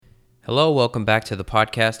Hello, welcome back to the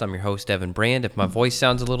podcast. I'm your host, Evan Brand. If my voice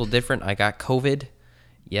sounds a little different, I got COVID.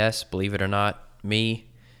 Yes, believe it or not, me.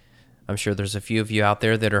 I'm sure there's a few of you out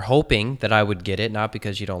there that are hoping that I would get it, not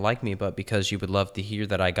because you don't like me, but because you would love to hear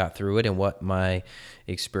that I got through it and what my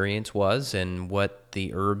experience was and what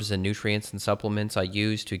the herbs and nutrients and supplements I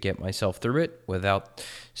used to get myself through it without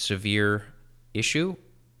severe issue.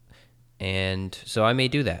 And so I may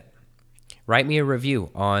do that. Write me a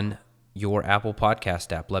review on your Apple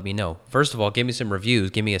Podcast app. Let me know. First of all, give me some reviews.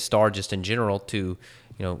 Give me a star just in general to,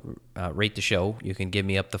 rate the show. You can give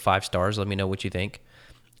me up to 5 stars. Let me know what you think.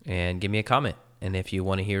 And give me a comment. And if you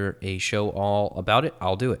want to hear a show all about it,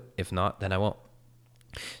 I'll do it. If not, then I won't.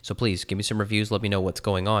 So please give me some reviews. Let me know what's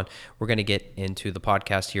going on. We're going to get into the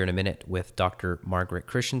podcast here in a minute with Dr. Margaret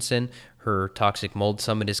Christensen. Her Toxic Mold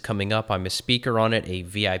Summit is coming up. I'm a speaker on it, a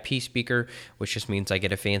VIP speaker, which just means I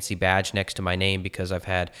get a fancy badge next to my name because I've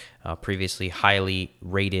had previously highly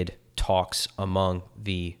rated talks among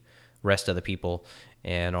the rest of the people.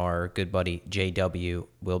 And our good buddy JW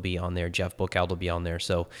will be on there. Jeff Bookhound will be on there.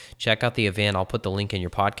 So check out the event. I'll put the link in your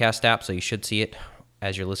podcast app so you should see it.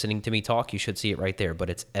 As you're listening to me talk, you should see it right there, but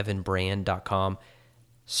it's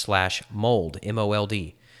evanbrand.com/mold,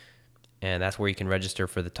 M-O-L-D. And that's where you can register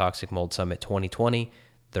for the Toxic Mold Summit 2020.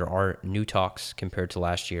 There are new talks compared to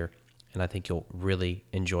last year, and I think you'll really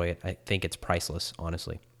enjoy it. I think it's priceless,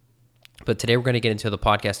 honestly. But today we're going to get into the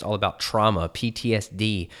podcast all about trauma,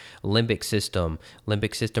 PTSD, limbic system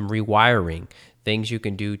rewiring, things you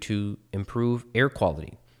can do to improve air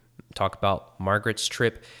quality. Talk about Margaret's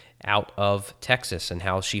trip out of Texas and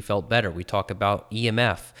how she felt better. We talk about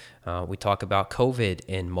EMF. We talk about COVID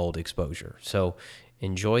and mold exposure. So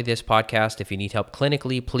enjoy this podcast. If you need help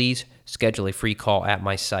clinically, please schedule a free call at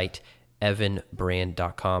my site,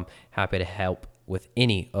 evanbrand.com. Happy to help with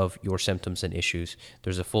any of your symptoms and issues.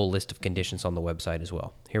 There's a full list of conditions on the website as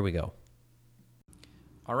well. Here we go.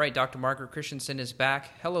 All right, Dr. Margaret Christensen is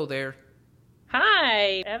back. Hello there.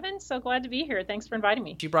 Hi, Evan. So glad to be here. Thanks for inviting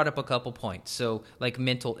me. She brought up a couple points. So like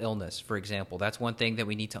mental illness, for example, that's one thing that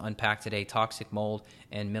we need to unpack today, toxic mold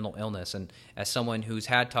and mental illness. And as someone who's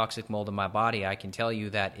had toxic mold in my body, I can tell you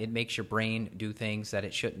that it makes your brain do things that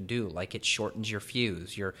it shouldn't do. Like it shortens your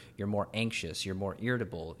fuse. You're more anxious. You're more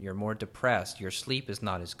irritable. You're more depressed. Your sleep is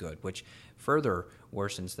not as good, which further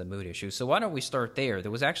worsens the mood issue. So why don't we start there?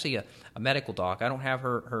 There was actually a medical doc. I don't have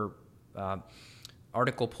her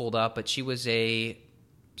article pulled up, but she was a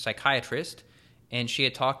psychiatrist, and she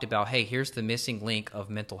had talked about, hey, here's the missing link of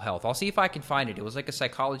mental health. I'll see if I can find it. It was like a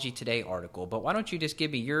Psychology Today article, but why don't you just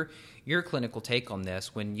give me your clinical take on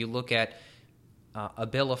this when you look at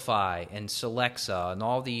Abilify and Celexa and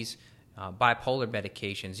all these bipolar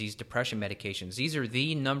medications, these depression medications. These are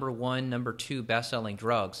the number 1, number 2 best-selling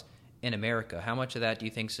drugs in America. How much of that do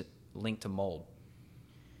you think is linked to mold?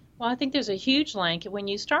 Well, I think there's a huge link when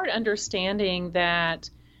you start understanding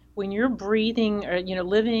that when you're breathing or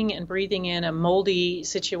living and breathing in a moldy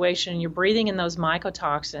situation, you're breathing in those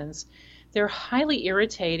mycotoxins. They're highly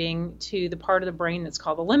irritating to the part of the brain that's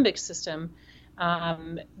called the limbic system,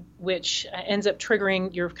 which ends up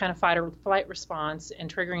triggering your kind of fight or flight response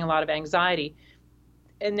and triggering a lot of anxiety.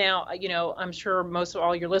 And now, I'm sure most of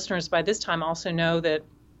all your listeners by this time also know that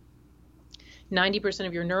 90%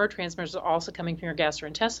 of your neurotransmitters are also coming from your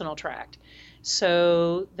gastrointestinal tract.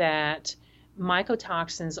 So that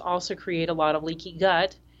mycotoxins also create a lot of leaky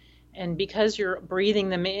gut. And because you're breathing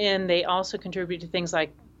them in, they also contribute to things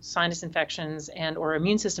like sinus infections and or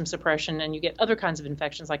immune system suppression, and you get other kinds of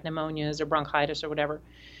infections like pneumonias or bronchitis or whatever.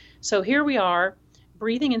 So here we are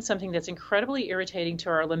breathing in something that's incredibly irritating to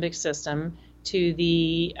our limbic system, to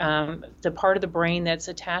the part of the brain that's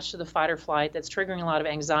attached to the fight or flight, that's triggering a lot of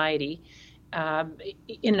anxiety. In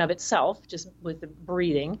and of itself, just with the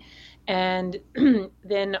breathing, and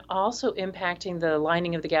then also impacting the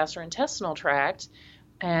lining of the gastrointestinal tract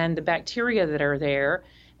and the bacteria that are there.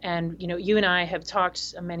 And, you and I have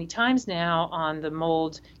talked many times now on the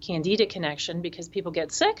mold candida connection, because people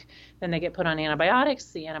get sick, then they get put on antibiotics.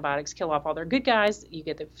 The antibiotics kill off all their good guys. You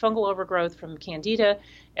get the fungal overgrowth from candida.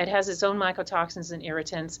 It has its own mycotoxins and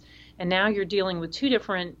irritants. And now you're dealing with 2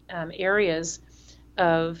 different areas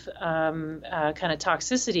of kind of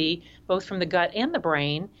toxicity, both from the gut and the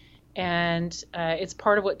brain, and it's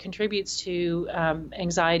part of what contributes to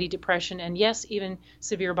anxiety, depression, and yes, even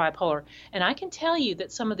severe bipolar. And I can tell you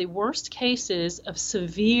that some of the worst cases of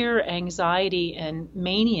severe anxiety and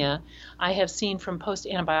mania I have seen from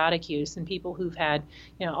post-antibiotic use in people who've had,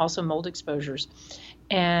 also mold exposures.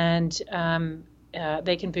 And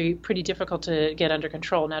they can be pretty difficult to get under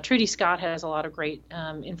control. Now, Trudy Scott has a lot of great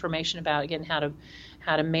information about, again, how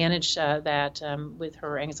to manage that with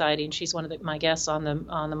her anxiety, and she's one of my guests on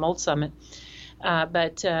the Mold Summit.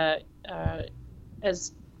 But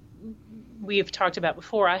as we've talked about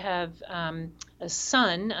before, I have a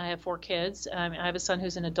son. I have 4 kids. I have a son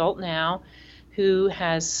who's an adult now, who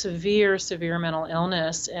has severe mental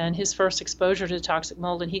illness, and his first exposure to toxic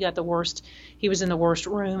mold, and he was in the worst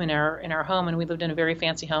room in our home, and we lived in a very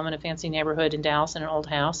fancy home in a fancy neighborhood in Dallas in an old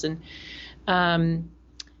house. And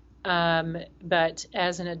but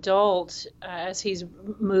as an adult, as he's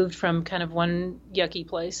moved from kind of one yucky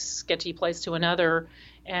place, sketchy place to another,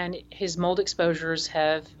 and his mold exposures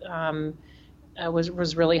have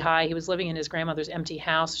was really high. He was living in his grandmother's empty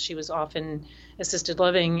house. She was often assisted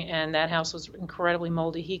living, and that house was incredibly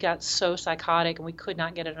moldy. He got so psychotic, and we could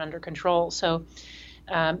not get it under control. So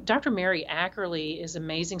Dr. Mary Ackerley is an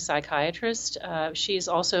amazing psychiatrist. She is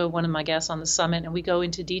also one of my guests on the summit, and we go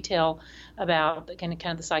into detail about kind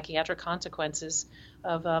of the psychiatric consequences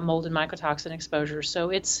of mold and mycotoxin exposure. So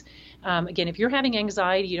it's, again, if you're having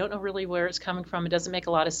anxiety, you don't know really where it's coming from, it doesn't make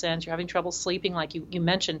a lot of sense, you're having trouble sleeping like you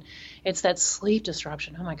mentioned, it's that sleep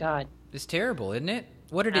disruption. Oh, my God. It's terrible, isn't it?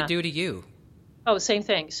 What did it do to you? Oh, same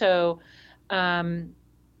thing. So,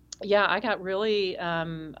 yeah, I got really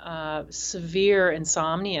severe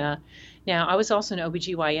insomnia. Now, I was also an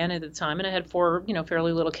OBGYN at the time, and I had 4,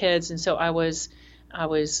 fairly little kids, and so I was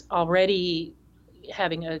already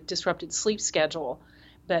having a disrupted sleep schedule.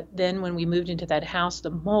 But then when we moved into that house,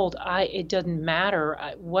 the mold, it doesn't matter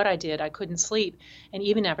what I did, I couldn't sleep. And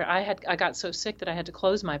even after I got so sick that I had to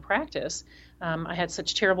close my practice. I had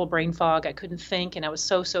such terrible brain fog, I couldn't think, and I was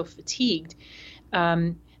so fatigued.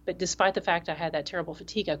 But despite the fact I had that terrible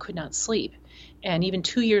fatigue, I could not sleep. And even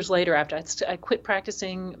 2 years later, after I quit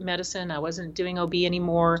practicing medicine, I wasn't doing OB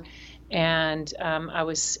anymore, and I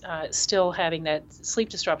was still having that sleep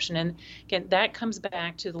disruption. And again, that comes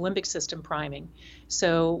back to the limbic system priming.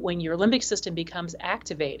 So when your limbic system becomes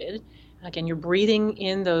activated, again, you're breathing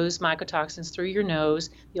in those mycotoxins through your nose.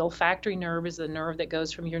 The olfactory nerve is the nerve that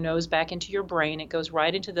goes from your nose back into your brain. It goes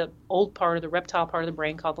right into the old part of the reptile part of the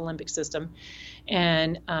brain called the limbic system.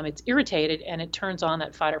 And it's irritated, and it turns on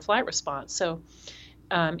that fight or flight response. So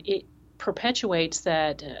it perpetuates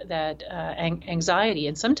that anxiety.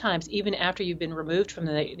 And sometimes even after you've been removed from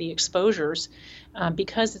the exposures,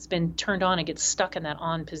 because it's been turned on, it gets stuck in that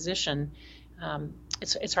on position.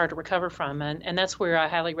 It's hard to recover from, and that's where I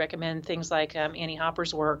highly recommend things like Annie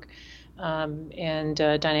Hopper's work and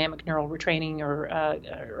dynamic neural retraining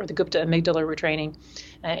or the Gupta amygdala retraining.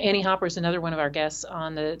 Annie Hopper is another one of our guests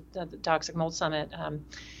on the Toxic Mold Summit.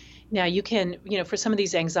 Now you can, for some of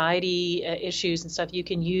these anxiety issues and stuff, you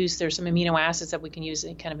can use, there's some amino acids that we can use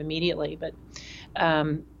kind of immediately, but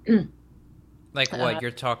like what,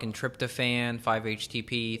 you're talking tryptophan,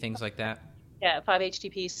 5-HTP, things like that? Yeah,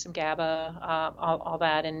 5-HTP, some GABA, all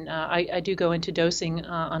that, and I do go into dosing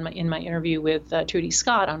in my interview with Trudy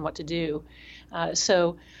Scott on what to do.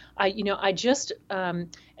 So I just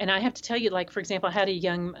and I have to tell you, like, for example, I had a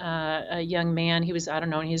young man. He was, I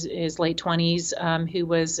don't know, in his late 20s, who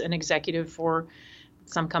was an executive for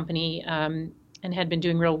some company and had been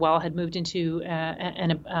doing real well. Had moved into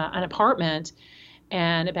an apartment.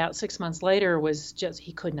 And about 6 months later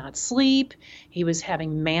he could not sleep. He was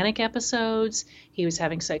having manic episodes. He was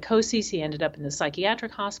having psychoses. He ended up in the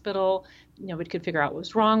psychiatric hospital. Nobody could figure out what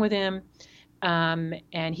was wrong with him.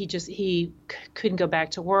 And he couldn't go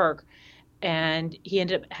back to work. And he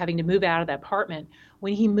ended up having to move out of that apartment.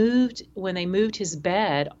 When they moved his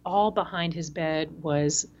bed, all behind his bed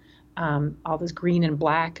was all this green and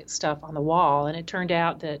black stuff on the wall. And it turned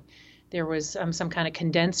out that there was some kind of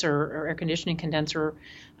condenser or air conditioning condenser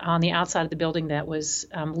on the outside of the building that was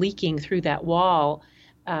leaking through that wall,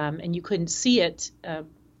 and you couldn't see it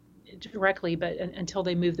directly, but until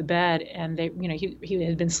they moved the bed, and he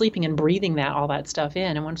had been sleeping and breathing all that stuff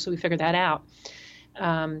in. And once we figured that out,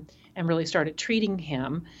 and really started treating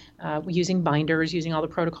him using binders, using all the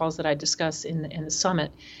protocols that I discussed in the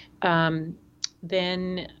summit,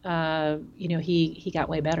 then he got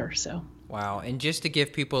way better. So. Wow. And just to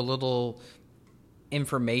give people a little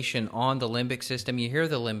information on the limbic system, you hear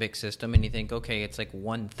the limbic system and you think, okay, it's like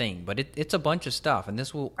one thing, but it's a bunch of stuff. And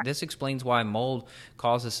this explains why mold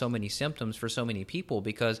causes so many symptoms for so many people,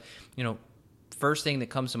 because, first thing that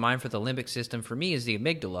comes to mind for the limbic system for me is the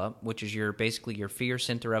amygdala, which is basically your fear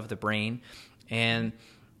center of the brain. And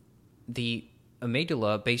the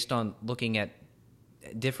amygdala, based on looking at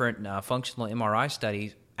different functional MRI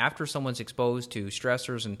studies, after someone's exposed to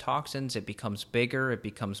stressors and toxins, it becomes bigger, it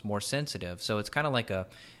becomes more sensitive. So it's kind of like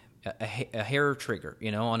a hair trigger,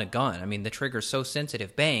 on a gun. I mean, the trigger's so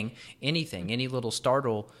sensitive. Bang, anything, any little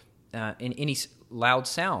startle, any loud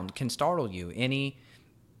sound can startle you. Any,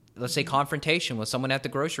 let's say, confrontation with someone at the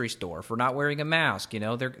grocery store for not wearing a mask,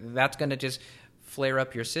 that's going to just flare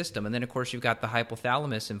up your system. And then, of course, you've got the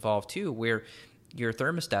hypothalamus involved too, where your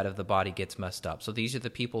thermostat of the body gets messed up. So these are the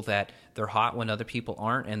people that they're hot when other people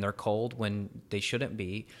aren't, and they're cold when they shouldn't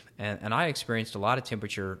be. And I experienced a lot of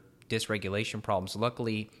temperature dysregulation problems.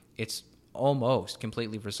 Luckily, it's almost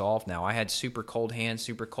completely resolved now. I had super cold hands,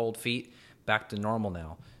 super cold feet, back to normal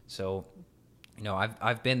now. So,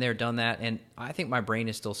 I've been there, done that, and I think my brain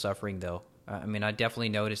is still suffering though. I mean, I definitely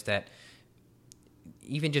noticed that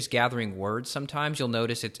even just gathering words, sometimes you'll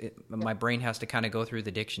notice my brain has to kind of go through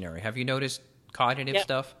the dictionary. Have you noticed cognitive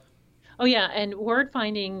stuff? Oh yeah, and word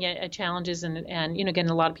finding challenges, and again,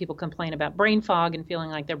 a lot of people complain about brain fog and feeling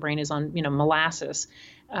like their brain is on molasses,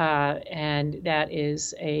 and that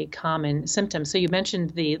is a common symptom. So you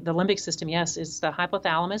mentioned the limbic system. Yes, it's the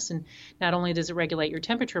hypothalamus, and not only does it regulate your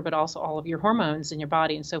temperature, but also all of your hormones in your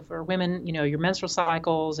body. And so for women, your menstrual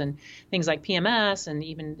cycles and things like PMS and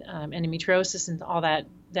even endometriosis and all that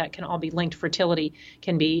can all be linked. Fertility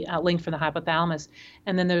can be linked from the hypothalamus.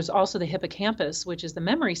 And then there's also the hippocampus, which is the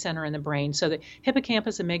memory center in the brain. So the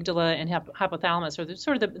hippocampus, amygdala, and hypothalamus are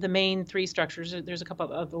sort of the main three structures. There's a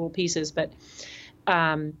couple of little pieces, but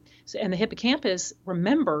and the hippocampus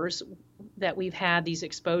remembers that we've had these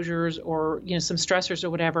exposures or some stressors or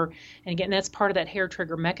whatever. And again, that's part of that hair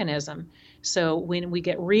trigger mechanism. So when we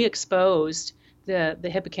get re-exposed, the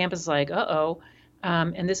hippocampus is like, uh-oh.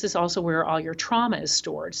 And this is also where all your trauma is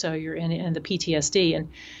stored. So you're in the PTSD.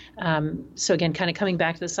 And so again, kind of coming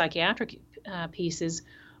back to the psychiatric pieces,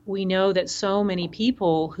 we know that so many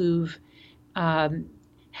people who've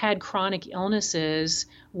had chronic illnesses,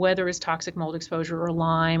 whether it's toxic mold exposure or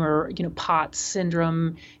Lyme or POTS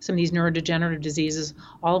syndrome, some of these neurodegenerative diseases,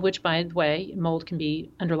 all of which, by the way, mold can be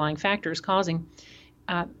underlying factors causing.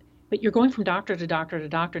 But you're going from doctor to doctor to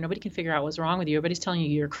doctor. Nobody can figure out what's wrong with you. Everybody's telling you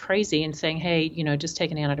you're crazy and saying, hey, just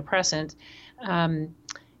take an antidepressant.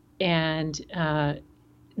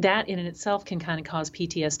 That in itself can kind of cause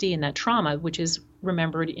PTSD and that trauma, which is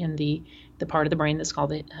remembered in the part of the brain that's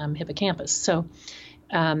called the hippocampus. So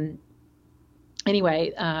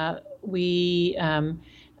anyway, we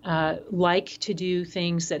like to do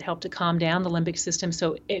things that help to calm down the limbic system.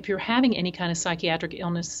 So if you're having any kind of psychiatric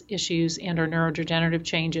illness issues and or neurodegenerative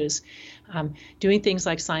changes, doing things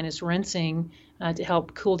like sinus rinsing to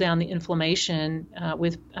help cool down the inflammation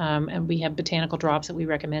and we have botanical drops that we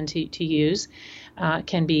recommend to use,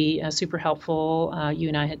 can be super helpful. You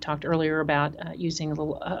and I had talked earlier about using a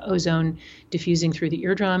little ozone diffusing through the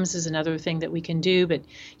eardrums is another thing that we can do, but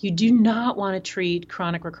you do not want to treat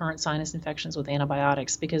chronic recurrent sinus infections with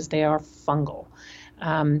antibiotics because they are fungal.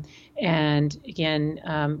 And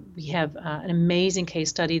again, we have an amazing case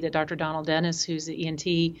study that Dr. Donald Dennis, who's the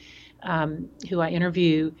ENT, who I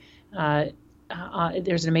interview,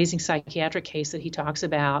 there's an amazing psychiatric case that he talks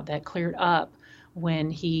about that cleared up when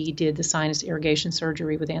he did the sinus irrigation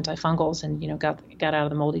surgery with antifungals and got out of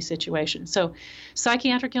the moldy situation. So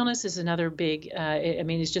psychiatric illness is another big,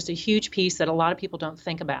 it's just a huge piece that a lot of people don't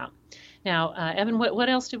think about. Now, Evan, what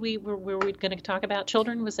else were we going to talk about?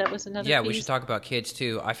 Children? Was another Yeah, piece? we should talk about kids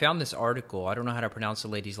too. I found this article. I don't know how to pronounce the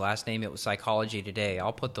lady's last name. It was Psychology Today.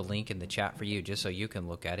 I'll put the link in the chat for you just so you can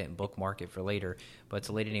look at it and bookmark it for later. But it's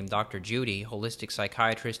a lady named Dr. Judy, holistic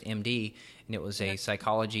psychiatrist, MD, and it was a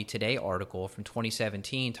Psychology Today article from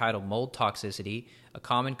 2017 titled Mold Toxicity, a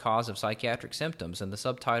Common Cause of Psychiatric Symptoms. And the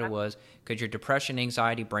subtitle was, Could Your Depression,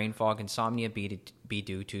 Anxiety, Brain Fog, Insomnia be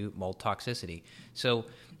due to mold toxicity? So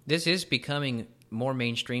this is becoming more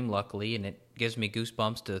mainstream, luckily, and it gives me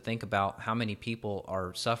goosebumps to think about how many people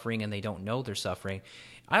are suffering and they don't know they're suffering.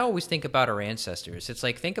 I always think about our ancestors. It's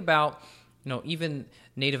like, think about, even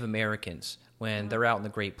Native Americans when they're out in the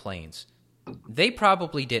Great Plains. They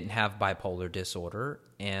probably didn't have bipolar disorder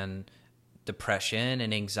and depression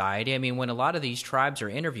and anxiety. I mean, when a lot of these tribes are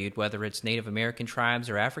interviewed, whether it's Native American tribes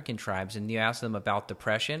or African tribes, and you ask them about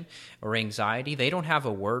depression or anxiety, they don't have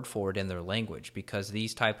a word for it in their language because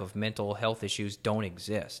these type of mental health issues don't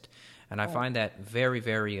exist. And I find that very,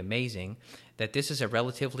 very amazing that this is a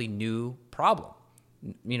relatively new problem.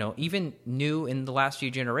 Even new in the last few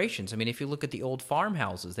generations. I mean, if you look at the old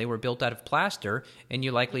farmhouses, they were built out of plaster, and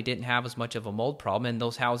you likely didn't have as much of a mold problem, and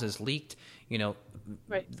those houses leaked,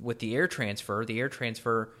 right. With the air transfer.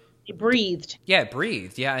 It breathed. Yeah, it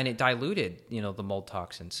breathed. Yeah, and it diluted, the mold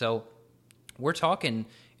toxin. So we're talking,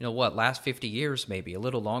 last 50 years, maybe a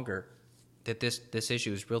little longer. that this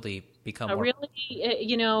issue has really become more. Really,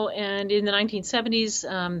 and in the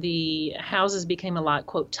 1970s, the houses became a lot,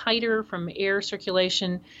 quote, tighter from air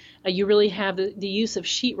circulation. You really have the use of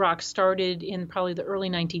sheetrock started in probably the early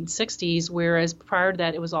 1960s, whereas prior to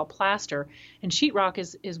that, it was all plaster. And sheetrock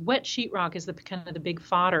is wet sheetrock is the kind of the big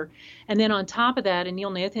fodder. And then on top of that, and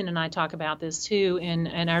Neil Nathan and I talk about this too in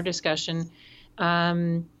our discussion,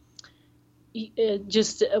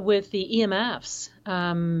 just with the EMFs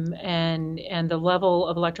and the level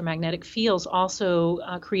of electromagnetic fields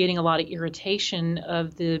also creating a lot of irritation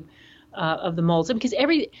of the molds, because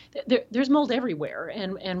there's mold everywhere,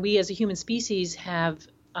 and we as a human species have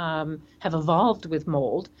evolved with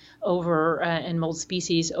mold over and mold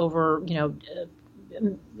species over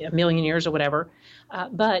a million years or whatever,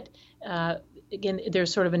 but again,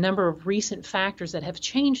 there's sort of a number of recent factors that have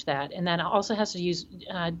changed that, and that also has to use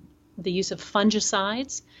the use of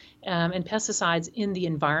fungicides and pesticides in the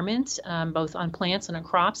environment, both on plants and on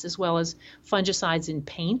crops, as well as fungicides in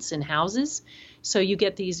paints and houses. So you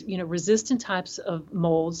get these, resistant types of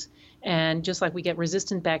molds, and just like we get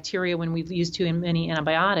resistant bacteria when we've used too many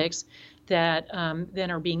antibiotics, that then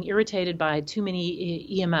are being irritated by too many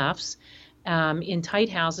EMFs in tight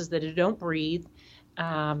houses that don't breathe.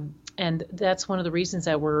 And that's one of the reasons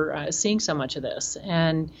that we're seeing so much of this.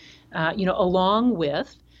 And, along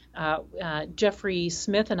with Jeffrey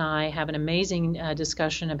Smith and I have an amazing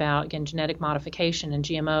discussion about, again, genetic modification and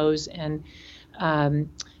GMOs. And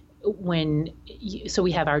so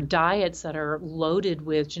we have our diets that are loaded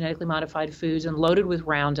with genetically modified foods and loaded with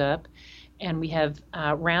Roundup. And we have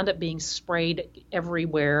Roundup being sprayed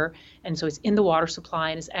everywhere. And so it's in the water supply,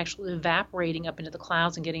 and it's actually evaporating up into the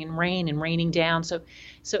clouds and getting in rain and raining down. So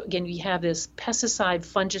again, we have this pesticide,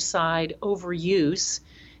 fungicide overuse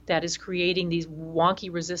that is creating these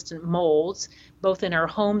wonky resistant molds, both in our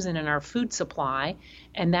homes and in our food supply,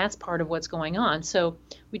 and that's part of what's going on. So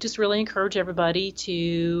we just really encourage everybody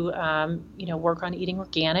to, work on eating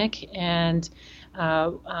organic and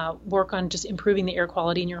work on just improving the air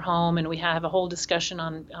quality in your home. And we have a whole discussion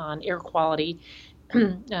on air quality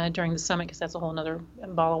during the summit, because that's a whole other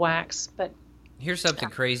ball of wax. But here's something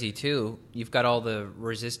crazy too. You've got all the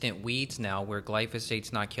resistant weeds now where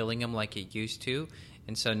glyphosate's not killing them like it used to.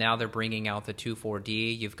 And so now they're bringing out the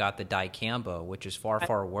 2,4-D. You've got the dicamba, which is far,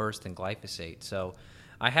 far worse than glyphosate. So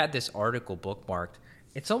I had this article bookmarked.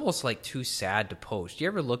 It's almost like too sad to post. You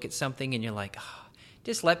ever look at something and you're like,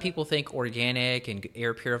 just let people think organic and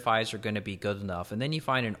air purifiers are going to be good enough. And then you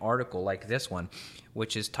find an article like this one,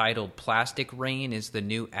 which is titled "Plastic Rain is the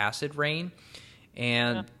New Acid Rain."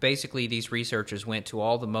 And basically these researchers went to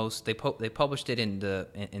all the most, they published it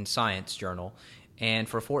in Science Journal. And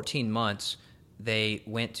for 14 months, they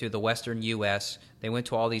went to the western U.S. They went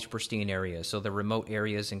to all these pristine areas, so the remote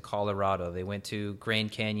areas in Colorado. They went to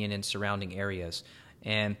Grand Canyon and surrounding areas,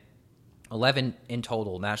 and 11 in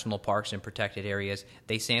total national parks and protected areas.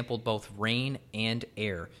 They sampled both rain and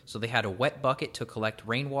air. So they had a wet bucket to collect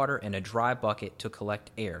rainwater and a dry bucket to collect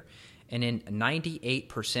air. And in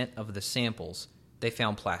 98% of the samples, they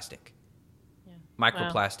found plastic,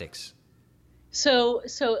 microplastics. Wow.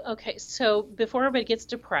 So before everybody gets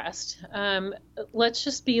depressed, let's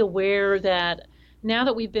just be aware that now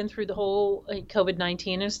that we've been through the whole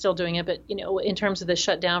COVID-19 and still doing it, but in terms of the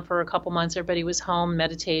shutdown for a couple months, everybody was home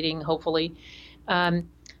meditating, hopefully. And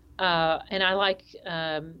I like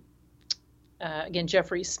again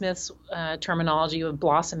Jeffrey Smith's terminology of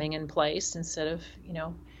blossoming in place instead of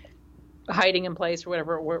hiding in place or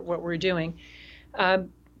whatever what we're doing.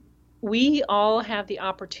 We all have the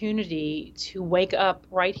opportunity to wake up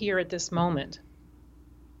right here at this moment.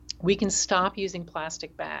 We can stop using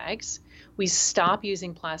plastic bags. We stop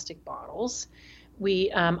using plastic bottles.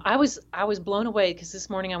 I was blown away because this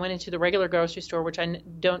morning I went into the regular grocery store, which I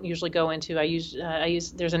don't usually go into. I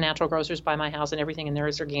use there's a Natural Grocers by my house, and everything in there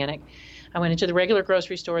is organic. I went into the regular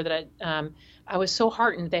grocery store that I was so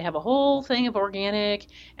heartened. They have a whole thing of organic,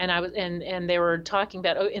 and and they were talking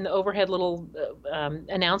about in the overhead little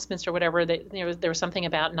announcements or whatever that there was something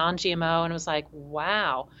about non-GMO, and it was like,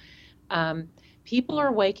 wow. People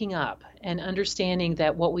are waking up and understanding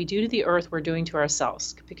that what we do to the earth, we're doing to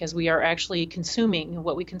ourselves, because we are actually consuming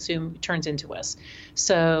what we consume turns into us.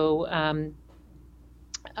 So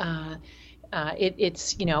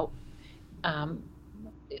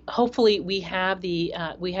hopefully we have the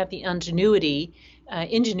ingenuity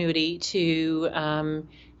to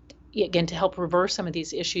again to help reverse some of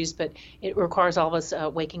these issues, but it requires all of us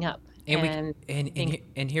waking up. And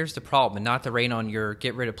here's the problem, and not to rain on your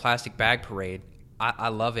get rid of plastic bag parade. I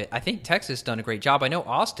love it. I think Texas done a great job. I know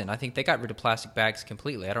Austin, I think they got rid of plastic bags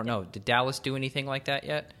completely. I don't know. Did Dallas do anything like that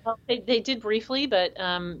yet? Well, they did briefly, but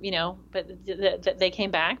they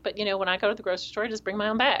came back. But when I go to the grocery store, I just bring my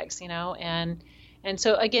own bags, and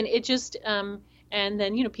so again, it just and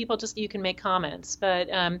then people just you can make comments. But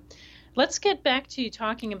let's get back to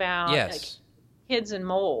talking about Yes. kids and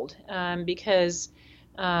mold, because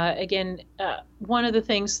again, one of the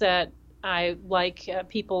things that I like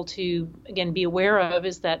people to again be aware of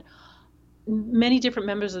is that many different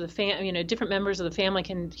members of the different members of the family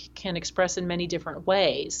can express in many different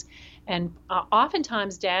ways, and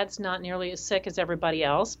oftentimes Dad's not nearly as sick as everybody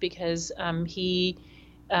else because um,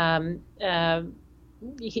 uh,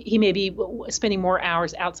 he may be spending more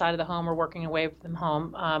hours outside of the home or working away from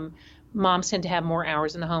home. Moms tend to have more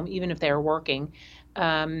hours in the home even if they are working.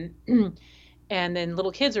 Um, and then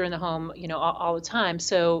little kids are in the home, all the time.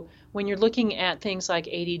 So when you're looking at things like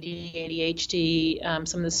ADD, ADHD,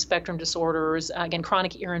 some of the spectrum disorders, again,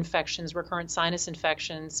 chronic ear infections, recurrent sinus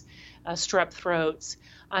infections, strep throats,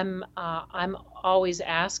 I'm always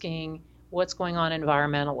asking what's going on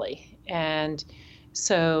environmentally, and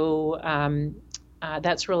so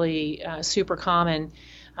that's really super common.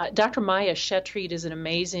 Dr. Maya Shetreat is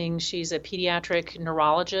she's a pediatric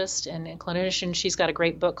neurologist and clinician. She's got a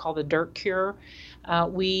great book called The Dirt Cure.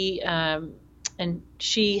 And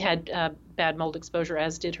she had bad mold exposure,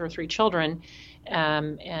 as did her 3 children.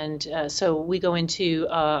 So we go into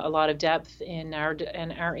a lot of depth in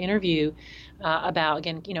our interview about,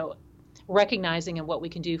 again, recognizing and what we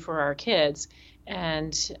can do for our kids.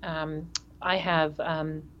 And I have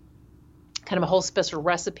kind of a whole special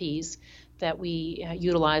recipes that we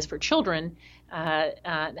utilize for children,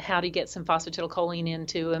 how to get some phosphatidylcholine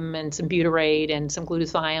into them and some butyrate and some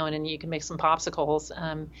glutathione, and you can make some popsicles.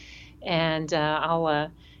 And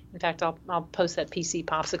in fact, I'll post that PC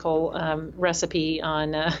popsicle recipe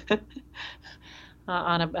on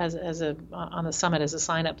on the summit as a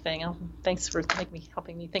sign up thing. Thanks for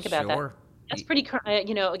helping me think about that. That's pretty,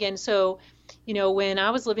 again, so, when I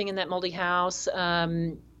was living in that moldy house,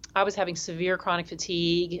 I was having severe chronic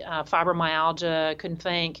fatigue, fibromyalgia, couldn't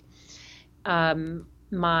think. My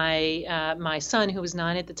son, who was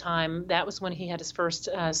 9 at the time, that was when he had his first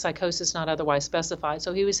psychosis not otherwise specified.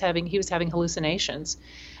 So he was having hallucinations.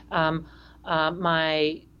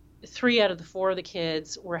 My 3 out of the 4 of the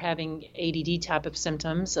kids were having ADD type of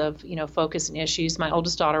symptoms of focus and issues. My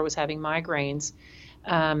oldest daughter was having migraines.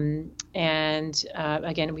 Again,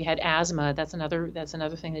 we had asthma. That's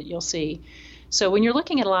another thing that you'll see. So when you're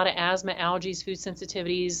looking at a lot of asthma, allergies, food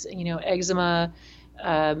sensitivities, eczema,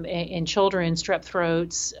 in children, strep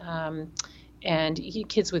throats, and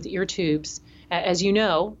kids with ear tubes, as you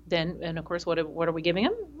know, and of course, what are we giving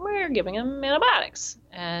them? We're giving them antibiotics.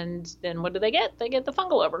 And then what do they get? They get the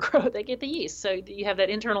fungal overgrowth. They get the yeast. So you have that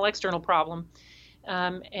internal-external problem.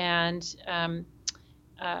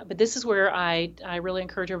 But this is where I really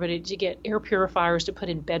encourage everybody to get air purifiers to put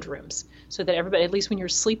in bedrooms, so that everybody, at least when you're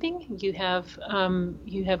sleeping, you have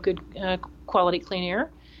good quality clean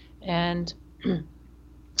air, and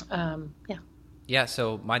yeah. Yeah.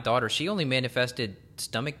 So my daughter, she only manifested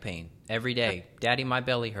stomach pain every day. Daddy, my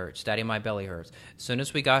belly hurts. Daddy, my belly hurts. As soon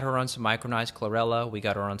as we got her on some micronized chlorella, we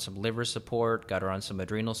got her on some liver support, got her on some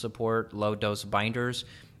adrenal support, low dose binders,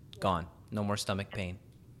 gone. No more stomach pain.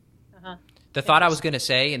 Uh-huh. The thought I was going to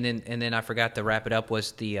say, and then I forgot to wrap it up,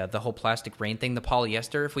 was the whole plastic rain thing, the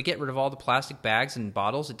polyester. If we get rid of all the plastic bags and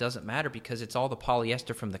bottles, it doesn't matter because it's all the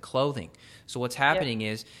polyester from the clothing. So what's happening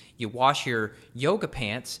is you wash your yoga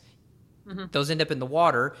pants, those end up in the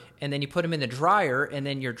water, and then you put them in the dryer, and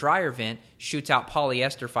then your dryer vent shoots out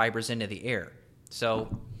polyester fibers into the air.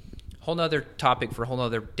 So whole nother topic for a whole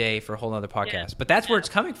nother day for a whole nother podcast. Yeah. But that's where it's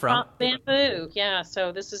coming from. Bamboo, yeah.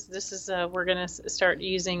 So this is we're gonna start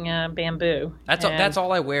using bamboo. That's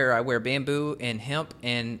all I wear. I wear bamboo and hemp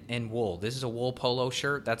and wool. This is a wool polo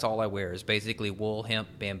shirt. That's all I wear is basically wool, hemp,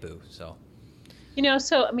 bamboo. So.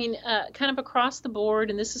 So I mean, kind of across the board,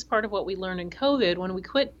 and this is part of what we learned in COVID. When we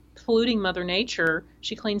quit polluting Mother Nature,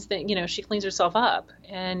 she cleans she cleans herself up,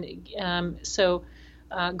 and so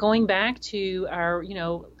going back to our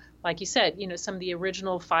like you said, some of the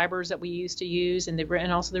original fibers that we used to use, and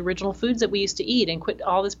also the original foods that we used to eat, and quit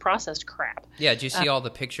all this processed crap. Yeah, did you see all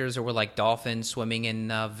the pictures? There were like dolphins swimming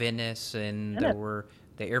in Venice, and there were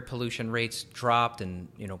the air pollution rates dropped, and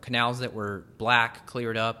canals that were black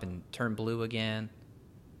cleared up and turned blue again.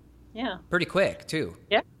 Yeah, pretty quick too.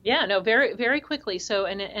 Yeah, no, very very quickly. So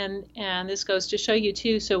and this goes to show you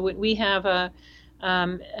too. So we have a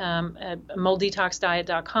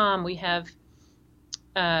molddetoxdiet.com. We have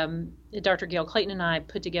Dr. Gail Clayton and I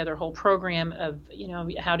put together a whole program of,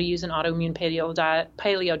 how to use an autoimmune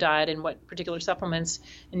paleo diet and what particular supplements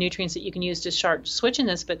and nutrients that you can use to start switching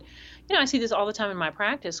this. But, I see this all the time in my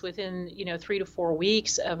practice. Within, 3 to 4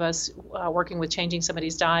 weeks of us working with changing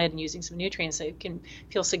somebody's diet and using some nutrients, they can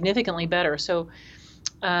feel significantly better. So,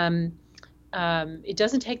 it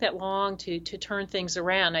doesn't take that long to turn things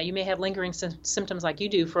around. Now, you may have lingering symptoms like you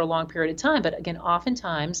do for a long period of time, but again,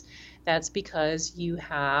 oftentimes that's because you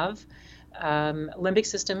have limbic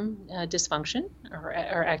system dysfunction or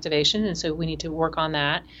activation, and so we need to work on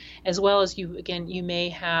that, as well as you may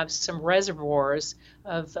have some reservoirs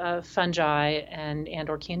of fungi and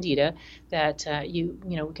or candida that you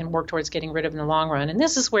can work towards getting rid of in the long run. And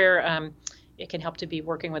this is where it can help to be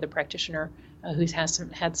working with a practitioner who's had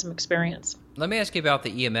some experience. Let me ask you about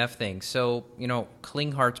the EMF thing. So,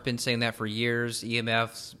 Klinghart's been saying that for years.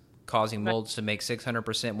 EMF's causing molds to make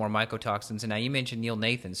 600% more mycotoxins. And now you mentioned Neil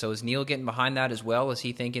Nathan. So is Neil getting behind that as well? Is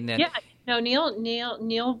he thinking that? Yeah, no,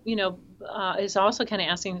 Neil, is also kind of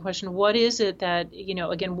asking the question, what is it that,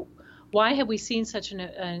 again, why have we seen such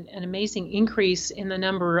an amazing increase in the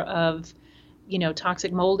number of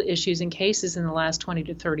toxic mold issues and cases in the last 20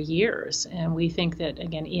 to 30 years? And we think that,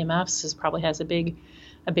 again, EMFs probably has a big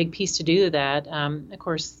piece to do with that. Of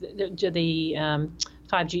course, the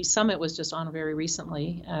 5G Summit was just on very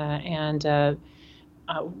recently, and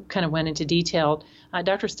kind of went into detail.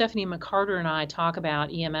 Dr. Stephanie McCarter and I talk about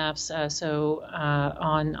EMFs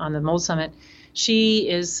on the Mold Summit. She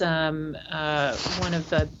is one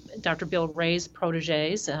of Dr. Bill Ray's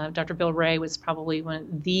proteges. Dr. Bill Ray was probably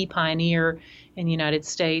the pioneer in the United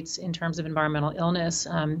States in terms of environmental illness.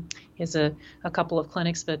 He has a couple of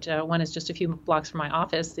clinics, but one is just a few blocks from my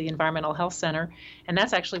office, the Environmental Health Center, and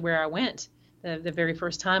that's actually where I went the very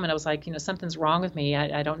first time, and I was like, something's wrong with me.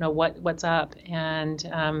 I don't know what's up. And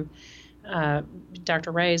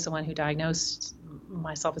Dr. Ray is the one who diagnosed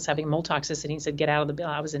myself as having mold toxicity. He said, get out of the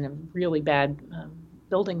building. I was in a really bad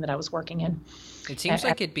building that I was working in. It seems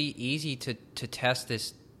like it'd be easy to test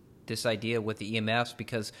this idea with the EMFs,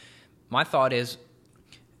 because my thought is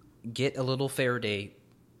get a little Faraday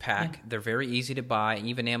pack. Yeah. They're very easy to buy.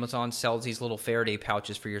 Even Amazon sells these little Faraday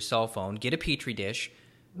pouches for your cell phone. Get a Petri dish.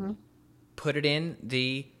 Mm-hmm. Put it in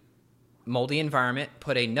the moldy environment,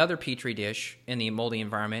 put another Petri dish in the moldy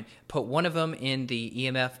environment, put one of them in the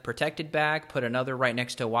EMF protected bag, put another right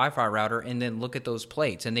next to a Wi-Fi router, and then look at those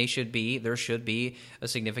plates. And there should be a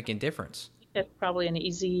significant difference. That's probably an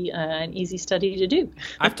easy study to do.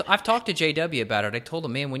 I've talked to JW about it. I told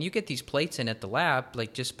him, man, when you get these plates in at the lab,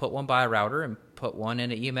 like just put one by a router and put one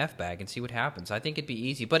in an EMF bag and see what happens. I think it'd be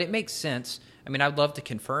easy, but it makes sense. I mean, I'd love to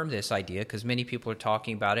confirm this idea because many people are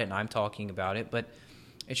talking about it and I'm talking about it, but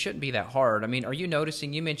it shouldn't be that hard. I mean, are you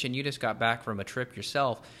noticing, you mentioned you just got back from a trip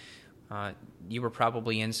yourself. You were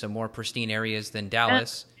probably in some more pristine areas than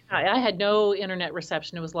Dallas. I had no internet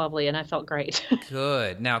reception. It was lovely, and I felt great.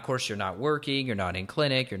 Good. Now, of course, you're not working, you're not in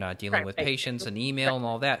clinic, you're not dealing with patients and email and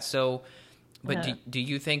all that. So, but do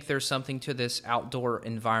you think there's something to this outdoor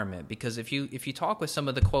environment? Because if you talk with some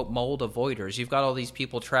of the, quote, mold avoiders, you've got all these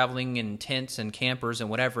people traveling in tents and campers and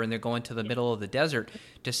whatever, and they're going to the middle of the desert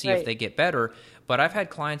to see if they get better. But I've had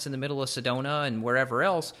clients in the middle of Sedona and wherever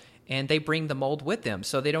else, and they bring the mold with them,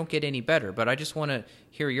 so they don't get any better. But I just want to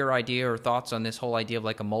hear your idea or thoughts on this whole idea of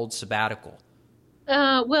like a mold sabbatical.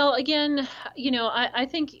 Well, again, I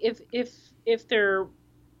think if they're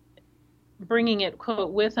bringing it,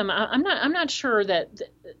 quote, with them, I'm not sure that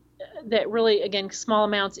really, again, small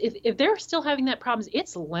amounts. If they're still having that problem,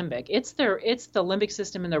 it's limbic. It's the limbic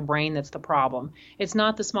system in their brain that's the problem. It's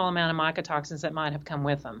not the small amount of mycotoxins that might have come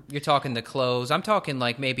with them. You're talking the clothes. I'm talking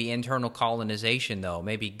like maybe internal colonization, though,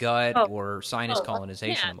 maybe gut or sinus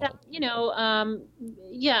colonization.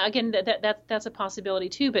 Again, that's a possibility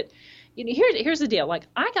too. But here's the deal. Like,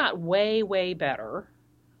 I got way better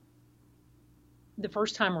the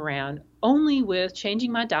first time around only with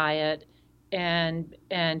changing my diet and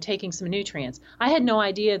taking some nutrients. I had no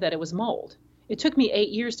idea that it was mold. It took me 8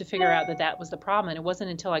 years to figure out that was the problem, and it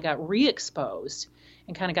wasn't until I got re-exposed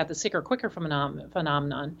and kind of got the sicker quicker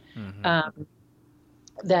phenomenon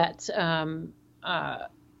that's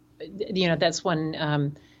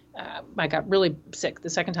when I got really sick the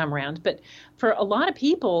second time around. But for a lot of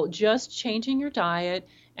people, just changing your diet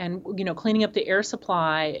and cleaning up the air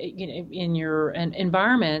supply in your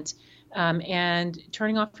environment, and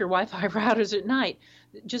turning off your Wi-Fi routers at night,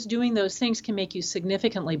 just doing those things can make you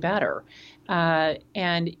significantly better.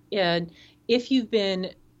 And if you've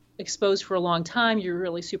been exposed for a long time, you're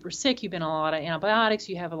really super sick, you've been on a lot of antibiotics,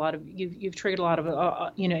 you've triggered a lot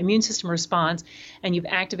of immune system response, and you've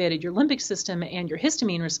activated your limbic system and your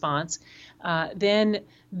histamine response, then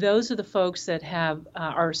those are the folks that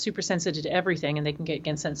are super sensitive to everything, and they can get,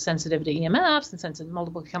 again, sensitive to EMFs and sensitive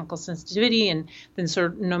multiple chemical sensitivity, and then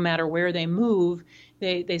sort of no matter where they move,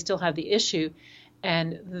 they still have the issue.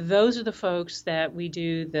 And those are the folks that we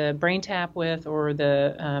do the brain tap with, or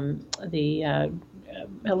the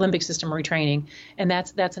limbic system retraining, and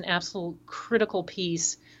that's an absolute critical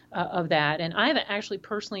piece of that. And I've actually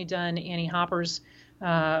personally done Annie Hopper's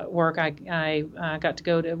work. I got to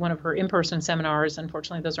go to one of her in-person seminars.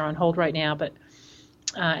 Unfortunately, those are on hold right now, but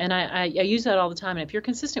and I use that all the time. And if you're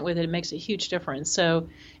consistent with it, it makes a huge difference. So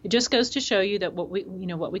it just goes to show you that what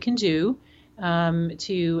we can do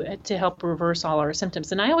to help reverse all our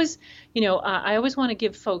symptoms. And I always want to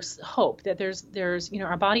give folks hope that there's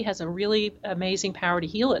our body has a really amazing power to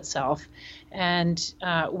heal itself, and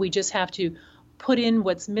we just have to put in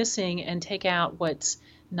what's missing and take out what's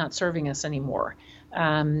not serving us anymore,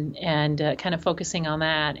 and kind of focusing on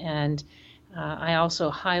that. And I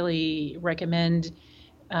also highly recommend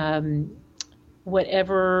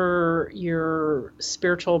whatever your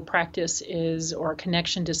spiritual practice is, or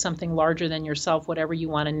connection to something larger than yourself, whatever you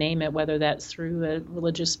want to name it, whether that's through a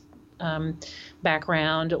religious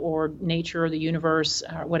background or nature or the universe,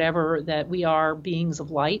 or whatever, that we are beings of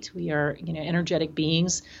light. We are, energetic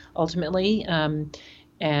beings ultimately. And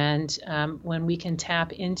when we can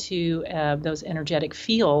tap into those energetic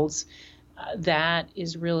fields, that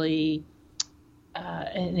is really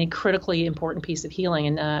a critically important piece of healing.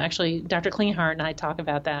 And actually, Dr. Klinghardt and I talk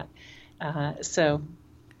about that. Perfect.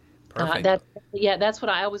 That's what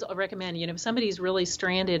I always recommend. If somebody's really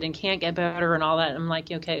stranded and can't get better and all that, I'm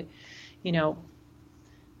like, okay,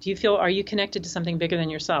 are you connected to something bigger than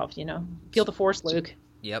yourself? Feel the force, Luke.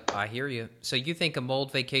 Yep, I hear you. So you think a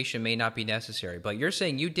mold vacation may not be necessary, but you're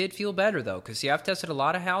saying you did feel better, though, because, see, I've tested a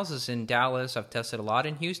lot of houses in Dallas. I've tested a lot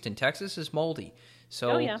in Houston. Texas is moldy.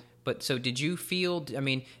 So, oh, yeah. But so did you feel, I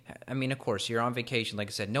mean, of course, you're on vacation, like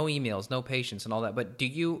I said, no emails, no patients and all that, but do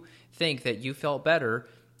you think that you felt better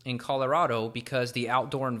in Colorado because the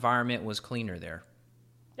outdoor environment was cleaner there?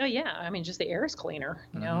 Oh, yeah. Just the air is cleaner,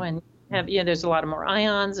 and there's a lot of more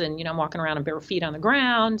ions, and, I'm walking around in bare feet on the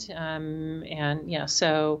ground.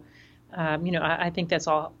 I think that's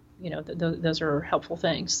all, those are helpful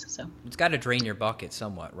things. So it's got to drain your bucket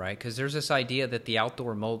somewhat, right? Because there's this idea that the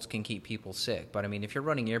outdoor molds can keep people sick. But if you're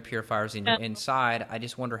running air purifiers in your inside, I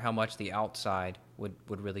just wonder how much the outside would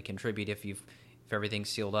really contribute if everything's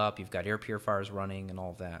sealed up, you've got air purifiers running and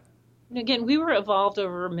all of that. Again, we were evolved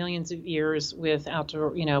over millions of years with outdoor,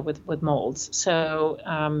 with molds. So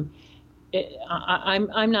I'm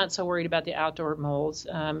not so worried about the outdoor molds.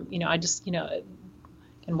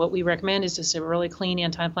 And what we recommend is just a really clean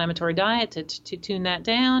anti-inflammatory diet to tune that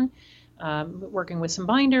down, working with some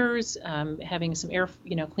binders, having some air,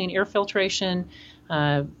 clean air filtration,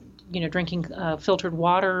 drinking filtered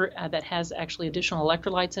water that has actually additional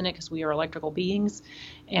electrolytes in it, because we are electrical beings,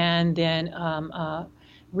 and then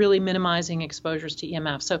really minimizing exposures to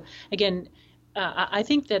EMF. So again, I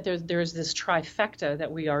think that there's this trifecta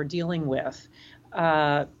that we are dealing with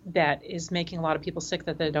that is making a lot of people sick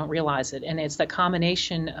that they don't realize it. And it's the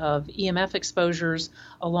combination of EMF exposures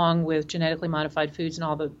along with genetically modified foods and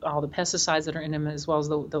all the pesticides that are in them, as well as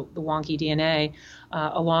the wonky DNA,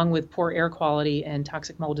 along with poor air quality, and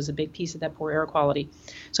toxic mold is a big piece of that poor air quality.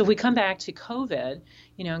 So if we come back to COVID,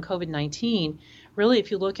 and COVID-19, really,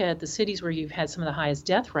 if you look at the cities where you've had some of the highest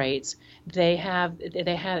death rates, they have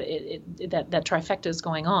that trifecta is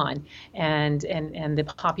going on, and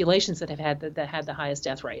the populations that had the highest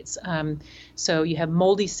death rates. So you have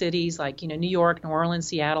moldy cities like New York, New Orleans,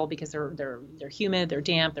 Seattle, because they're humid, they're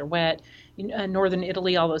damp, they're wet. Northern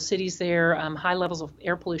Italy, all those cities there, high levels of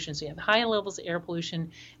air pollution. So you have high levels of air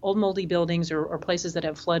pollution, old moldy buildings, or places that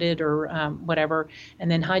have flooded or whatever, and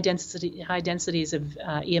then high densities of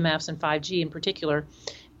EMFs and 5G in particular.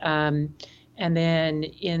 And then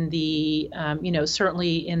in the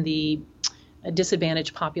certainly in the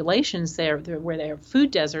disadvantaged populations there where they have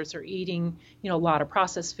food deserts, are eating a lot of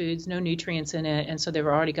processed foods, no nutrients in it, and so they've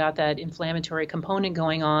already got that inflammatory component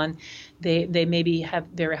going on. They maybe have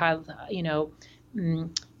very high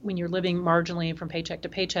when you're living marginally from paycheck to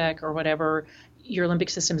paycheck or whatever, your limbic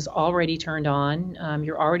system is already turned on.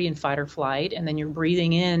 You're already in fight or flight, and then you're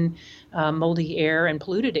breathing in moldy air and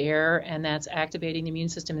polluted air, and that's activating the immune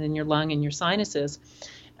system in your lung and your sinuses.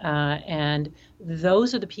 And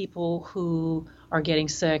those are the people who are getting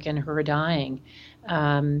sick and who are dying.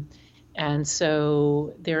 And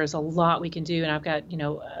so there is a lot we can do. And I've got,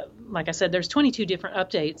 like I said, there's 22 different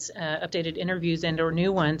updated interviews and/or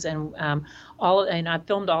new ones, and I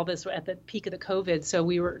filmed all this at the peak of the COVID. So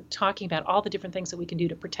we were talking about all the different things that we can do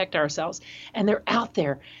to protect ourselves, and they're out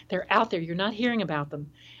there. They're out there. You're not hearing about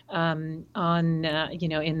them in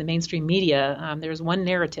the mainstream media. There's one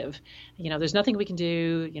narrative. There's nothing we can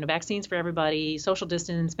do. Vaccines for everybody, social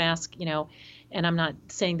distance, mask. And I'm not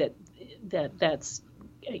saying that's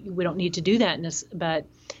we don't need to do that, but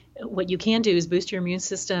what you can do is boost your immune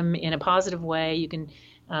system in a positive way. You can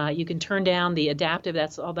turn down the adaptive.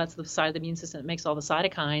 That's the side of the immune system that makes all the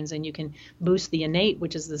cytokines, and you can boost the innate,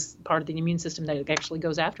 which is this part of the immune system that actually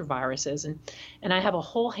goes after viruses. And I have a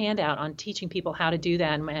whole handout on teaching people how to do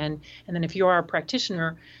that. And then if you are a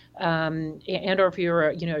practitioner, or if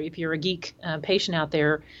you're a geek patient out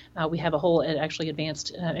there, we have a whole actually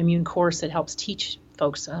advanced immune course that helps teach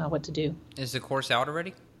folks what to do. Is the course out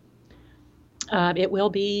already? It will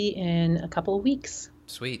be in a couple of weeks.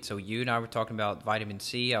 Sweet. So you and I were talking about vitamin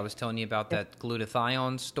C. I was telling you about that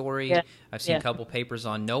glutathione story. Yeah. I've seen a couple papers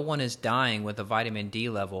on no one is dying with a vitamin D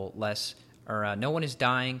level no one is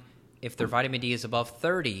dying if their vitamin D is above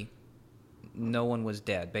 30. No one was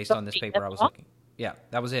dead based on this paper I was looking. Yeah,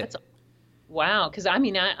 that was it. Wow. Because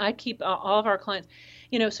I keep all of our clients,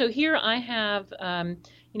 so here I have,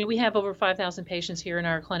 we have over 5,000 patients here in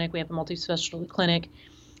our clinic. We have a multi-specialty clinic.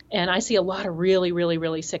 And I see a lot of really, really,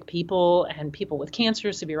 really sick people and people with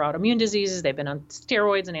cancer, severe autoimmune diseases. They've been on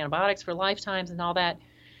steroids and antibiotics for lifetimes and all that.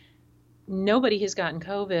 Nobody has gotten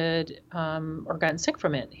COVID or gotten sick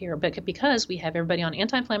from it here, but because we have everybody on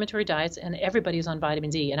anti-inflammatory diets and everybody's on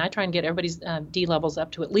vitamin D. And I try and get everybody's D levels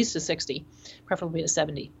up to at least a 60, preferably a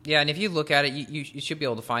 70. Yeah, and if you look at it, you should be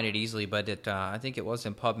able to find it easily, but I think it was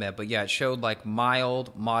in PubMed. But yeah, it showed like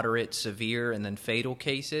mild, moderate, severe, and then fatal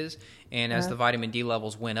cases. And as the vitamin D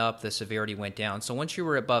levels went up, the severity went down. So once you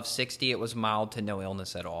were above 60, it was mild to no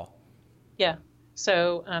illness at all. Yeah.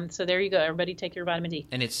 So there you go. Everybody take your vitamin D.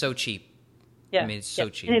 And it's so cheap. Yeah. I mean, it's so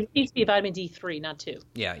cheap. And it needs to be vitamin D3, not 2.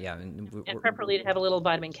 Yeah. And preferably to have a little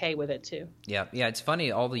vitamin K with it, too. Yeah. It's funny,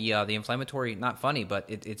 all the inflammatory, not funny, but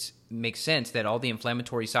it makes sense that all the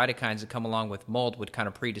inflammatory cytokines that come along with mold would kind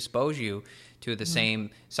of predispose you to the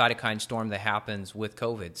same cytokine storm that happens with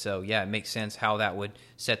COVID. So, yeah, it makes sense how that would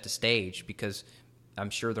set the stage because I'm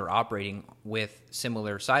sure they're operating with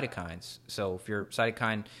similar cytokines. So if your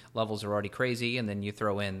cytokine levels are already crazy and then you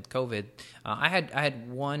throw in COVID, I had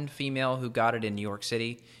one female who got it in New York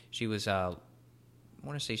City. She was, I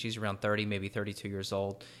want to say she's around 30, maybe 32 years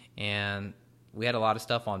old. And we had a lot of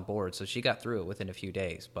stuff on board. So she got through it within a few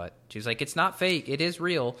days. But she was like, it's not fake. It is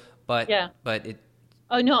real. But it.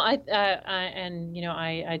 Oh, no,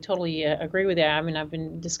 I totally agree with that. I mean, I've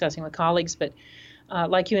been discussing with colleagues, but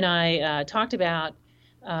like you and I talked about,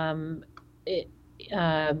 in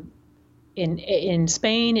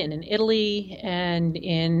Spain and in Italy and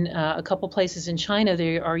in a couple places in China,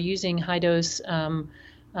 they are using high-dose IV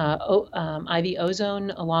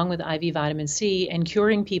ozone along with IV vitamin C and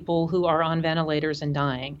curing people who are on ventilators and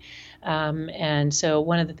dying. And so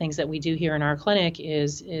one of the things that we do here in our clinic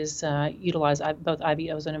is utilize both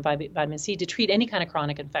IV ozone and vitamin C to treat any kind of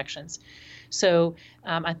chronic infections. So,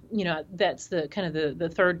 that's the kind of the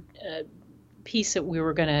third piece that we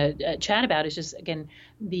were going to chat about is just, again,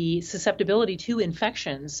 the susceptibility to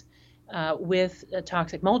infections with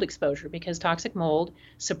toxic mold exposure, because toxic mold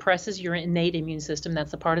suppresses your innate immune system.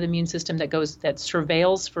 That's the part of the immune system that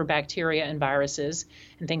surveils for bacteria and viruses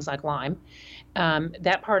and things like Lyme.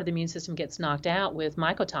 That part of the immune system gets knocked out with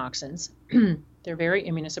mycotoxins. They're very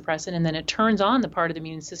immunosuppressant, and then it turns on the part of the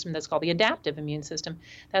immune system that's called the adaptive immune system.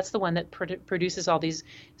 That's the one that produces all these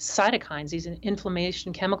cytokines, these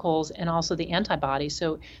inflammation chemicals, and also the antibodies.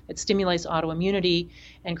 So it stimulates autoimmunity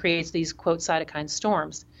and creates these, quote, cytokine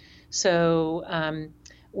storms. So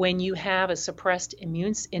when you have a suppressed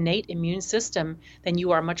innate immune system, then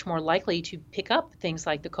you are much more likely to pick up things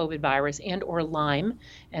like the COVID virus and or Lyme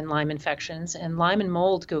and Lyme infections. And Lyme and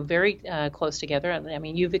mold go very close together. I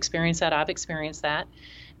mean, you've experienced that. I've experienced that.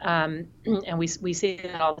 And we see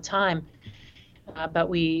that all the time. But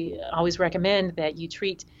we always recommend that you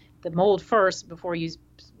treat the mold first before you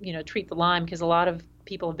treat the Lyme, because a lot of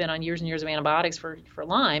people have been on years and years of antibiotics for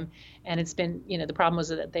Lyme, and it's been, the problem was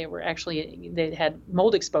that they had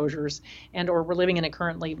mold exposures and or were living in a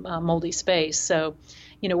currently moldy space. So,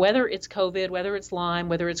 whether it's COVID, whether it's Lyme,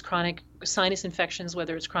 whether it's chronic sinus infections,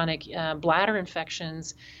 whether it's chronic bladder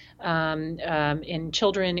infections, in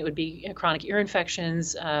children, it would be chronic ear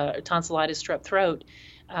infections, tonsillitis, strep throat.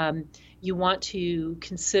 You want to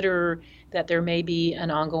consider that there may be an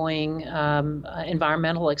ongoing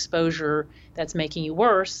environmental exposure that's making you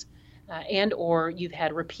worse. and or you've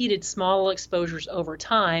had repeated small exposures over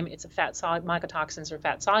time. It's a mycotoxins are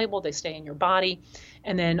fat soluble. They stay in your body,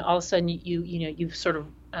 and then all of a sudden you've sort of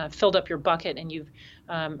filled up your bucket and you've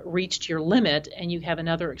reached your limit, and you have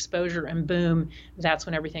another exposure, and boom, that's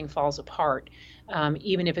when everything falls apart,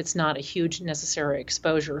 even if it's not a huge necessary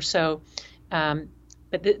exposure. So.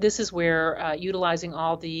 But this is where utilizing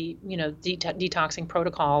all the detoxing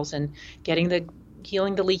protocols and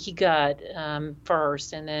healing the leaky gut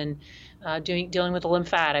first, and then dealing with the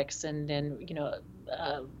lymphatics, and then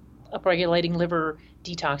upregulating liver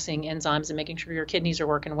detoxing enzymes and making sure your kidneys are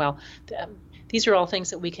working well. These are all things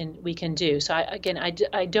that we can do. So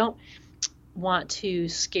I don't want to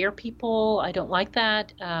scare people. I don't like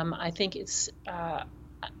that. I think it's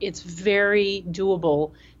very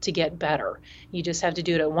doable to get better. You just have to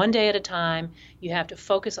do it one day at a time. You have to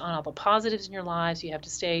focus on all the positives in your lives. You have to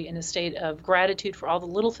stay in a state of gratitude for all the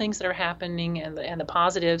little things that are happening and the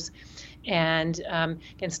positives, and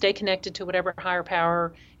stay connected to whatever higher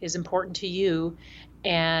power is important to you.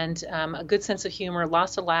 And a good sense of humor,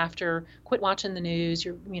 lots of laughter. Quit watching the news.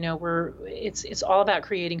 It's all about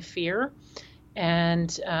creating fear, and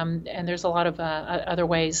there's a lot of other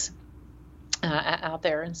ways out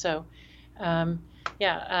there. And so, I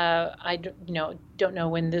don't know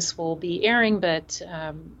when this will be airing, but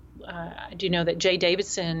I do know that Jay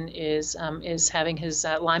Davidson is having his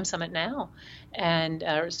Lyme Summit now, and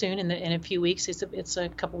soon in a few weeks. It's a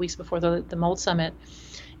couple weeks before the Mold Summit,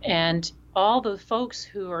 and all the folks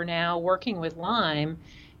who are now working with Lyme,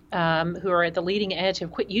 who are at the leading edge, have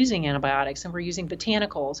quit using antibiotics, and we're using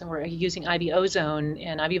botanicals, and we're using IV ozone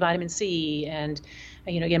and IV vitamin C, and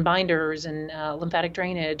again, binders and lymphatic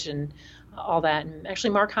drainage and all that. And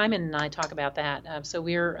actually, Mark Hyman and I talk about that. So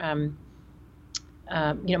we're,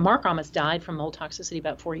 Mark almost died from mold toxicity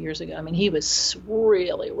about 4 years ago. I mean, he was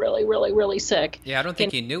really, really, really, really sick. Yeah, I don't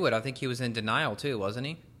think he knew it. I think he was in denial too, wasn't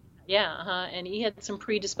he? Yeah, and he had some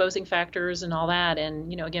predisposing factors and all that.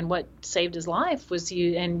 And again, what saved his life was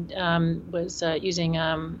using IV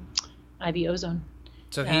ozone.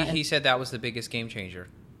 So he said that was the biggest game changer.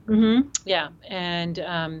 Mm-hmm. Yeah, and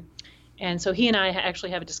so he and I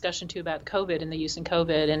actually have a discussion too about COVID and the use in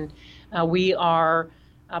COVID, and we are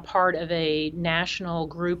a part of a national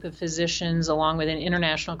group of physicians along with an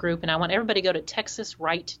international group, and I want everybody to go to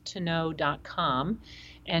texasrighttoknow.com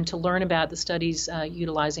and to learn about the studies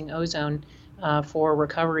utilizing ozone for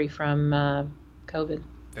recovery from COVID.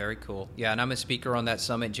 Very cool. Yeah, and I'm a speaker on that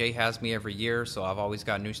summit. Jay has me every year, so I've always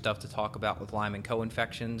got new stuff to talk about with Lyme and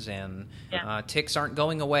co-infections, and ticks aren't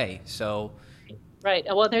going away. So, right.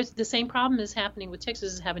 Well, there's the same problem is happening with ticks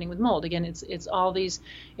as is happening with mold. Again, it's all these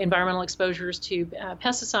environmental exposures to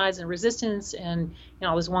pesticides and resistance, and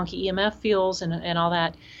all those wonky EMF fields and all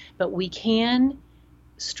that. But we can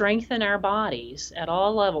strengthen our bodies at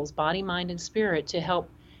all levels, body, mind, and spirit, to help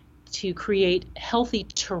to create healthy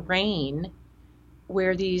terrain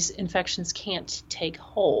where these infections can't take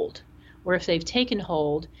hold, where if they've taken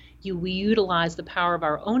hold, we utilize the power of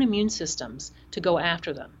our own immune systems to go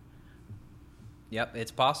after them. Yep,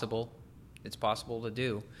 it's possible. It's possible to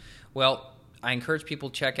do. Well, I encourage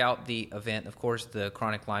people to check out the event. Of course, the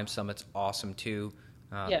Chronic Lyme Summit's awesome too.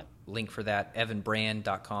 Link for that,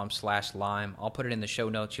 evanbrand.com/Lyme. I'll put it in the show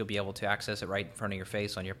notes. You'll be able to access it right in front of your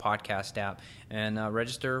face on your podcast app, and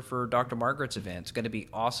register for Dr. Margaret's event. It's going to be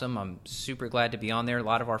awesome. I'm super glad to be on there. A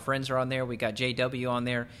lot of our friends are on there. We got JW on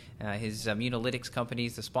there. His Immunolytics company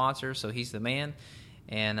is the sponsor, so he's the man.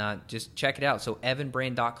 And just check it out. So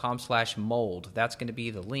evanbrand.com/mold. That's going to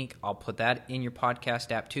be the link. I'll put that in your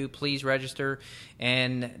podcast app too. Please register.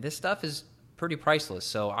 And this stuff is pretty priceless,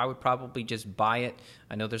 so I would probably just buy it.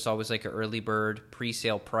 I know there's always like an early bird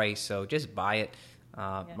pre-sale price, so just buy it.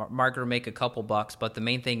 Margaret will make a couple bucks, but the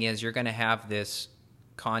main thing is you're going to have this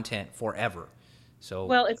content forever. So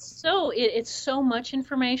well, it's so much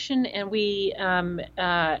information, and we're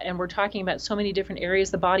talking about so many different areas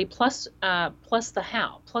of the body, plus the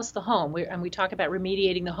home. We talk about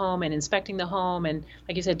remediating the home and inspecting the home, and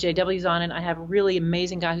like you said, JW's on it. I have a really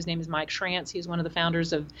amazing guy whose name is Mike Schrantz. He's one of the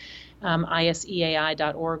founders of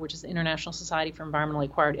ISEAI.org, which is the International Society for Environmentally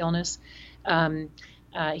Acquired Illness.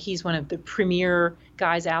 He's one of the premier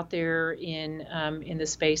guys out there in the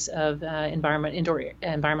space of indoor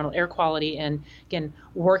environmental air quality, and again,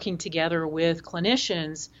 working together with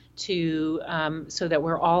clinicians to so that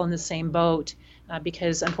we're all in the same boat.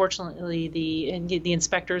 Because unfortunately, the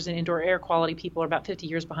inspectors and indoor air quality people are about 50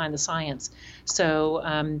 years behind the science.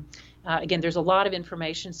 So again, there's a lot of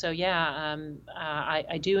information. So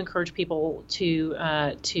I do encourage people to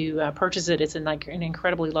purchase it. It's an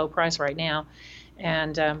incredibly low price right now.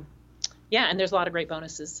 And and there's a lot of great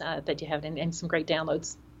bonuses that you have, and some great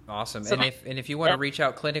downloads. Awesome. So And if you want to reach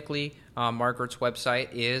out clinically, Margaret's website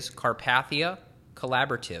is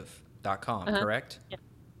carpathiacollaborative.com, correct? yeah,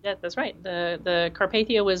 yeah, that's right. The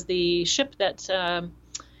Carpathia was the ship that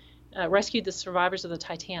rescued the survivors of the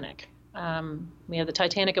Titanic. We have the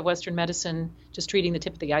Titanic of Western medicine just treating the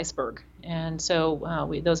tip of the iceberg. And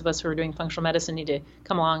so those of us who are doing functional medicine need to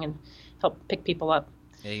come along and help pick people up.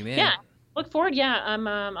 Amen. Yeah, look forward. Yeah,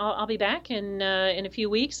 I'll be back in a few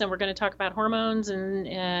weeks, and we're going to talk about hormones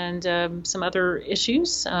and some other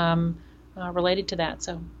issues related to that.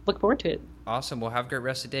 So look forward to it. Awesome. Well, have a great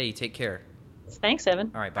rest of the day. You take care. Thanks,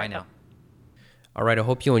 Evan. All right, bye now. All right, I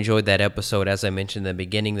hope you enjoyed that episode. As I mentioned in the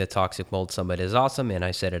beginning, the Toxic Mold Summit is awesome, and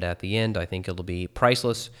I said it at the end. I think it'll be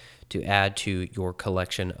priceless to add to your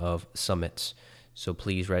collection of summits. So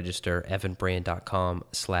please register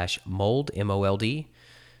evanbrand.com/mold, MOLD.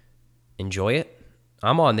 Enjoy it.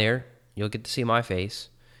 I'm on there. You'll get to see my face.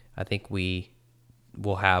 I think we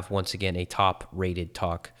will have, once again, a top-rated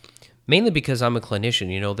talk, mainly because I'm a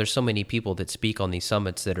clinician. You know, there's so many people that speak on these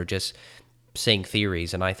summits that are just saying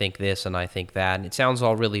theories, and I think this and I think that, and it sounds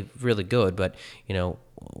all really, really good, but, you know,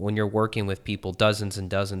 when you're working with people, dozens and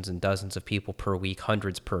dozens and dozens of people per week,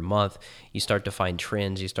 hundreds per month, you start to find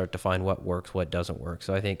trends, you start to find what works, what doesn't work.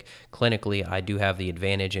 So I think clinically I do have the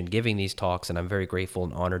advantage in giving these talks, and I'm very grateful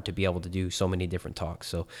and honored to be able to do so many different talks.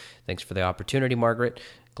 So thanks for the opportunity, Margaret.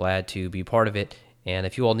 Glad to be part of it. And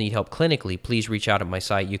if you all need help clinically, please reach out at my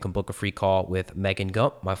site. You can book a free call with Megan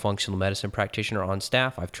Gump, my functional medicine practitioner on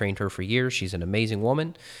staff. I've trained her for years. She's an amazing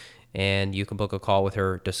woman. And you can book a call with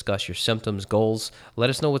her, discuss your symptoms, goals,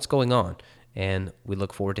 let us know what's going on. And we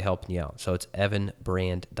look forward to helping you out. So it's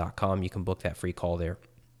evanbrand.com. You can book that free call there.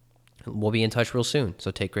 We'll be in touch real soon.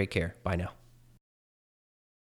 So take great care. Bye now.